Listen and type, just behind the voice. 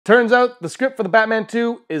Turns out the script for the Batman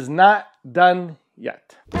 2 is not done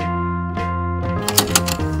yet.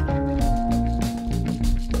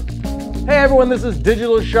 Hey everyone, this is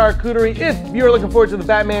Digital Charcuterie. If you're looking forward to the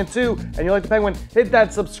Batman 2 and you like the Penguin, hit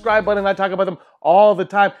that subscribe button. I talk about them all the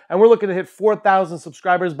time. And we're looking to hit 4,000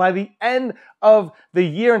 subscribers by the end of the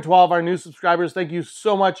year. And to all of our new subscribers, thank you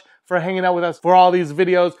so much for hanging out with us for all these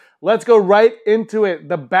videos. Let's go right into it.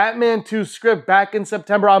 The Batman 2 script back in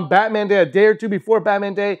September on Batman Day, a day or two before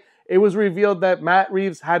Batman Day, it was revealed that Matt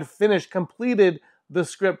Reeves had completed the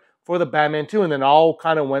script for the Batman 2, and then all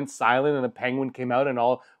kind of went silent, and the Penguin came out, and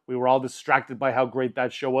we were all distracted by how great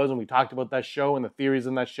that show was, and we talked about that show and the theories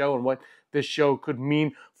in that show and what this show could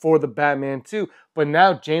mean for the Batman 2. But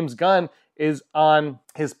now James Gunn is on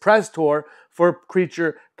his press tour for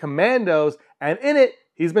Creature Commandos, and in it,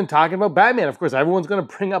 he's been talking about Batman. Of course, everyone's going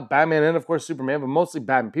to bring up Batman and, of course, Superman, but mostly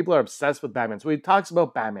Batman. People are obsessed with Batman. So he talks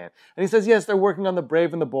about Batman. And he says, yes, they're working on The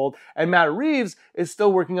Brave and the Bold. And Matt Reeves is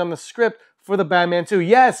still working on the script for the Batman 2.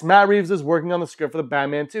 Yes, Matt Reeves is working on the script for the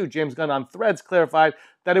Batman 2. James Gunn on Threads clarified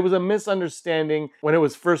that it was a misunderstanding when it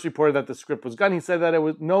was first reported that the script was Gunn. He said that it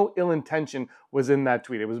was no ill intention was in that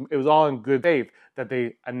tweet. It was all in good faith that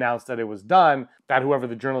they announced that it was done, that whoever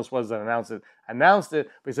the journalist was that announced it,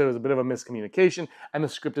 but he said it was a bit of a miscommunication, and the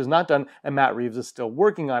script is not done, and Matt Reeves is still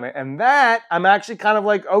working on it. And that, I'm actually kind of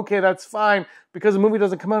like, okay, that's fine, because the movie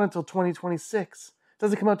doesn't come out until 2026. It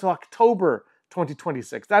doesn't come out until October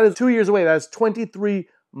 2026. That is 2 years away. That is 23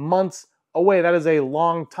 months away. That is a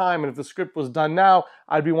long time. And if the script was done now,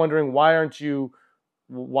 I'd be wondering, why is it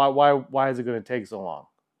going to take so long?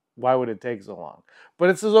 Why would it take so long? But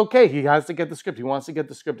it says, okay, he has to get the script. He wants to get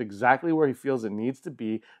the script exactly where he feels it needs to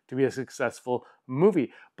be a successful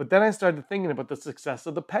movie. But then I started thinking about the success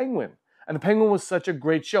of The Penguin. And The Penguin was such a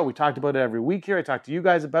great show. We talked about it every week here. I talked to you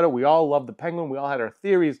guys about it. We all loved The Penguin. We all had our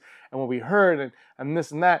theories and what we heard and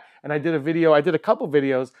this and that. And I did a couple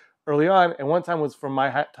videos early on, and one time was from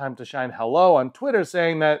My Time to Shine Hello on Twitter,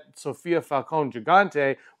 saying that Sofia Falcone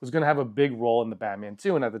Gigante was going to have a big role in the Batman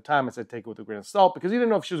 2. And at the time, I said take it with a grain of salt, because you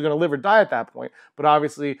didn't know if she was going to live or die at that point. But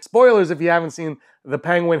obviously, spoilers if you haven't seen The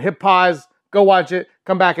Penguin, hit pause, go watch it,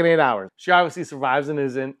 come back in 8 hours. She obviously survives and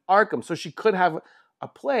is in Arkham, so she could have a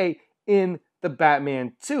play in the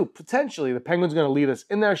Batman 2. Potentially, the Penguin's going to lead us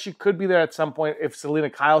in there. She could be there at some point. If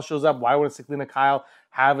Selena Kyle shows up, why wouldn't Selena Kyle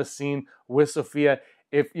have a scene with Sophia?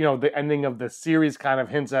 If, the ending of the series kind of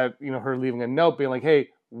hints at, her leaving a note being like, hey,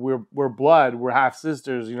 we're blood, we're half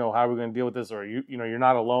sisters, how are we going to deal with this? Or, you're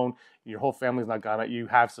not alone, your whole family's not gone, you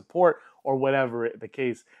have support, or whatever the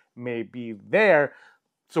case may be there.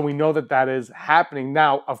 So we know that is happening.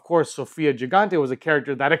 Now, of course, Sofia Gigante was a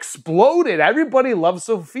character that exploded. Everybody loves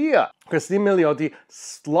Sofia. Christine Milioti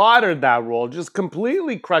slaughtered that role, just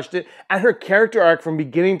completely crushed it. And her character arc from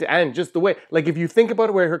beginning to end, just the way, like if you think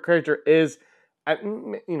about where her character is, at,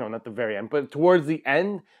 not the very end, but towards the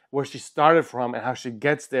end, where she started from and how she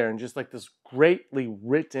gets there, and just like this greatly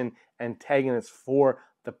written antagonist for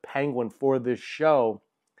the Penguin for this show,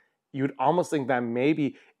 you'd almost think that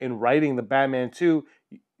maybe in writing the Batman 2,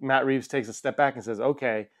 Matt Reeves takes a step back and says,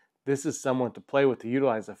 okay, this is someone to play with, to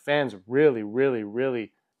utilize. The fans really, really,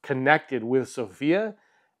 really connected with Sophia,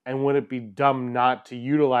 and would it be dumb not to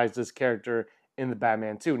utilize this character in the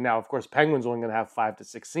Batman 2? Now, of course, Penguin's only going to have 5 to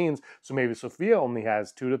 6 scenes, so maybe Sophia only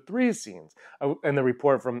has 2 to 3 scenes. And the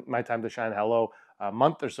report from My Time to Shine Hello a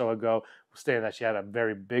month or so ago stating that she had a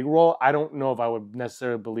very big role. I don't know if I would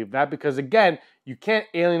necessarily believe that, because again, you can't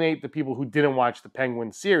alienate the people who didn't watch the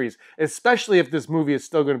Penguin series, especially if this movie is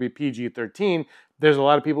still going to be PG-13. There's a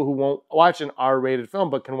lot of people who won't watch an R-rated film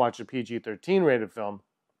but can watch a PG-13 rated film.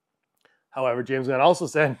 However, James Gunn also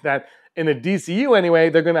said that in the DCU anyway,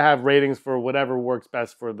 they're going to have ratings for whatever works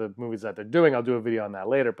best for the movies that they're doing. I'll do a video on that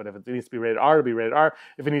later, but if it needs to be rated R, it'll be rated R.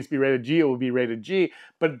 If it needs to be rated G, it will be rated G.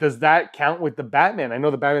 But does that count with the Batman? I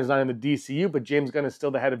know the Batman is not in the DCU, but James Gunn is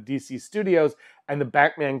still the head of DC Studios, and the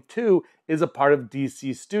Batman 2 is a part of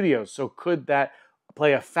DC Studios. So could that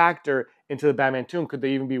play a factor into the Batman 2, and could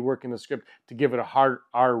they even be working the script to give it a hard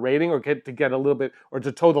R rating, or to get a little bit, or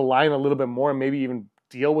to toe the line a little bit more, and maybe even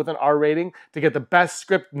deal with an R rating to get the best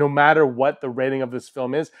script no matter what the rating of this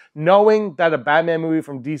film is, knowing that a Batman movie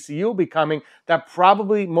from DCU will be coming that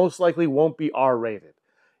probably most likely won't be R rated.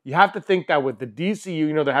 You have to think that with the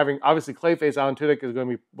DCU, they're having, obviously, Clayface, Alan Tudyk is going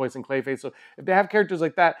to be voicing Clayface, so if they have characters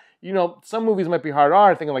like that, some movies might be hard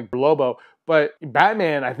R, thinking like Lobo, but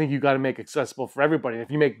Batman, I think you got to make accessible for everybody. And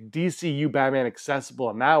if you make DCU Batman accessible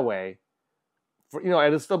in that way,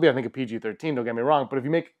 it'll still be, I think, a PG-13, don't get me wrong, but if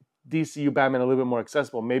you make DCU Batman a little bit more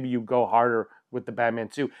accessible, maybe you go harder with the Batman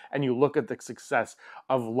 2, and you look at the success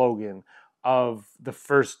of Logan, of the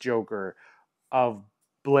first Joker, of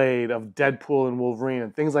Blade, of Deadpool and Wolverine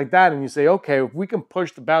and things like that, and you say, okay, if we can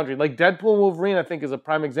push the boundary, like Deadpool and Wolverine, I think is a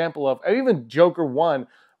prime example of, and even Joker 1,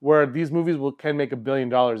 where these movies can make $1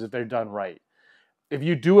 billion if they're done right. If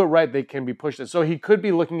you do it right, they can be pushed. So he could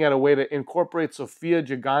be looking at a way to incorporate Sofia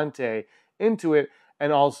Gigante into it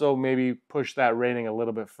and also maybe push that rating a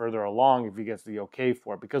little bit further along if he gets the okay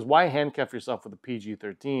for it. Because why handcuff yourself with a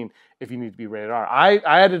PG-13 if you need to be rated R? I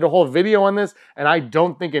added a whole video on this, and I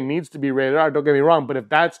don't think it needs to be rated R. Don't get me wrong, but if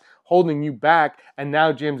that's holding you back and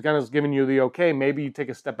now James Gunn is giving you the okay, maybe you take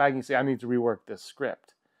a step back and you say, I need to rework this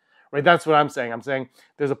script. Right? That's what I'm saying. I'm saying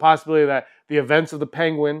there's a possibility that the events of the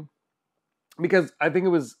Penguin, because I think it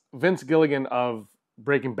was Vince Gilligan of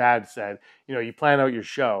Breaking Bad said, you plan out your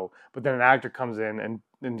show, but then an actor comes in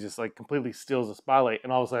and just like completely steals the spotlight,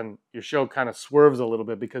 and all of a sudden your show kind of swerves a little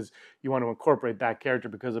bit because you want to incorporate that character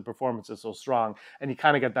because the performance is so strong. And you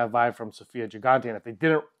kind of get that vibe from Sofia Gigante. And if they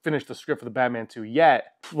didn't finish the script for the Batman 2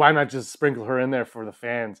 yet, why not just sprinkle her in there for the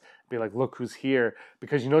fans? Be like, look who's here,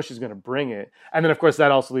 because she's going to bring it. And then of course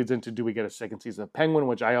that also leads into, do we get a second season of Penguin,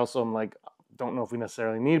 which I also am like, don't know if we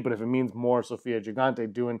necessarily need, but if it means more Sofia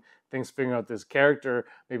Gigante doing things, figuring out this character,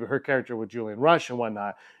 maybe her character with Julian Rush and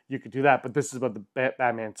whatnot, you could do that. But this is about the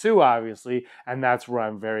Batman 2, obviously, and that's where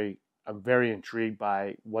I'm very intrigued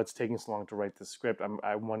by what's taking so long to write this script.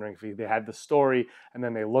 I'm wondering if they had the story and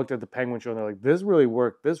then they looked at the Penguin show and they're like, this really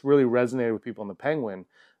worked, this really resonated with people in the Penguin.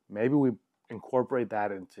 Maybe we incorporate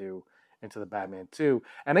that into the Batman 2.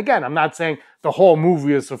 And again, I'm not saying the whole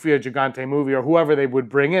movie is Sofia Gigante movie or whoever they would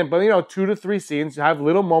bring in, but 2 to 3 scenes, you have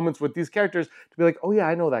little moments with these characters to be like, oh yeah,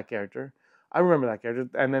 I know that character. I remember that character.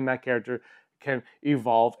 And then that character can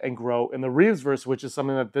evolve and grow in the Reeves verse, which is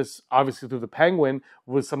something that this, obviously through the Penguin,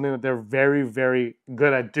 was something that they're very, very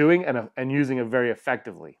good at doing and using it very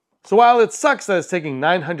effectively. So while it sucks that it's taking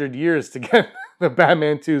 900 years to get the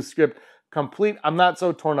Batman 2 script complete, I'm not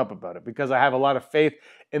so torn up about it because I have a lot of faith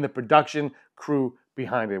in the production crew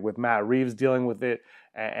behind it, with Matt Reeves dealing with it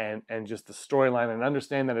and just the storyline, and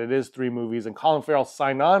understand that it is 3 movies, and Colin Farrell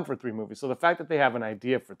signed on for 3 movies. So the fact that they have an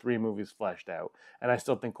idea for 3 movies fleshed out, and I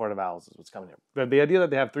still think Court of Owls is what's coming here, but the idea that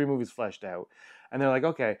they have 3 movies fleshed out, and they're like,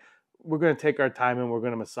 okay, we're going to take our time and we're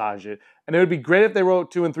going to massage it. And it would be great if they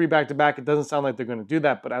wrote 2 and 3 back to back. It doesn't sound like they're going to do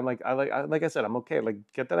that, but like I said, I'm okay. Like,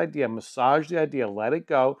 get that idea, massage the idea, let it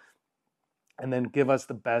go, and then give us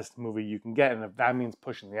the best movie you can get. And if that means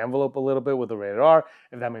pushing the envelope a little bit with a rated R,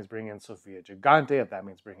 if that means bringing in Sofia Gigante, if that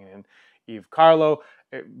means bringing in Eve Carlo,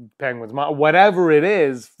 Penguin's mom, whatever it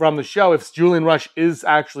is from the show, if Julian Rush is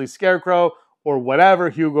actually Scarecrow or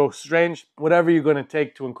whatever, Hugo Strange, whatever you're going to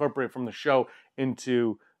take to incorporate from the show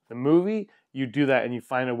into the movie, you do that and you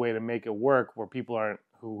find a way to make it work where people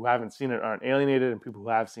who haven't seen it aren't alienated, and people who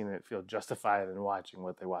have seen it feel justified in watching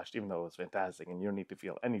what they watched, even though it was fantastic. And you don't need to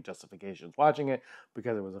feel any justifications watching it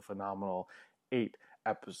because it was a phenomenal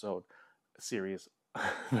 8-episode series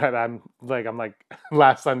that I'm like,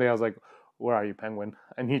 last Sunday I was like, where are you, Penguin?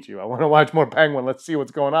 I need you. I want to watch more Penguin. Let's see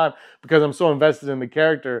what's going on, because I'm so invested in the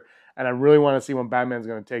character. And I really want to see when Batman's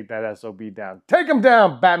going to take that SOB down. Take him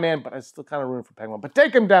down, Batman! But I still kind of root for Penguin. But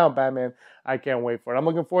take him down, Batman. I can't wait for it. I'm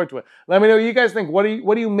looking forward to it. Let me know what you guys think. What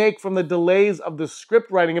do you make from the delays of the script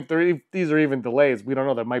writing? If these are even delays, we don't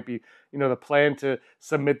know. There might be, the plan to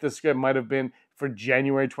submit the script might have been for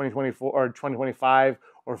January 2024 or 2025,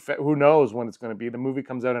 or who knows when it's going to be. The movie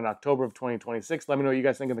comes out in October of 2026. Let me know what you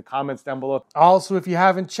guys think in the comments down below. Also, if you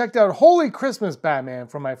haven't checked out Holy Christmas Batman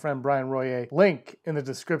from my friend Brian Royer, link in the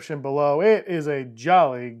description below. It is a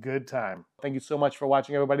jolly good time. Thank you so much for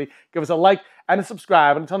watching, everybody. Give us a like and a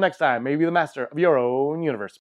subscribe. And until next time, may you be the master of your own universe.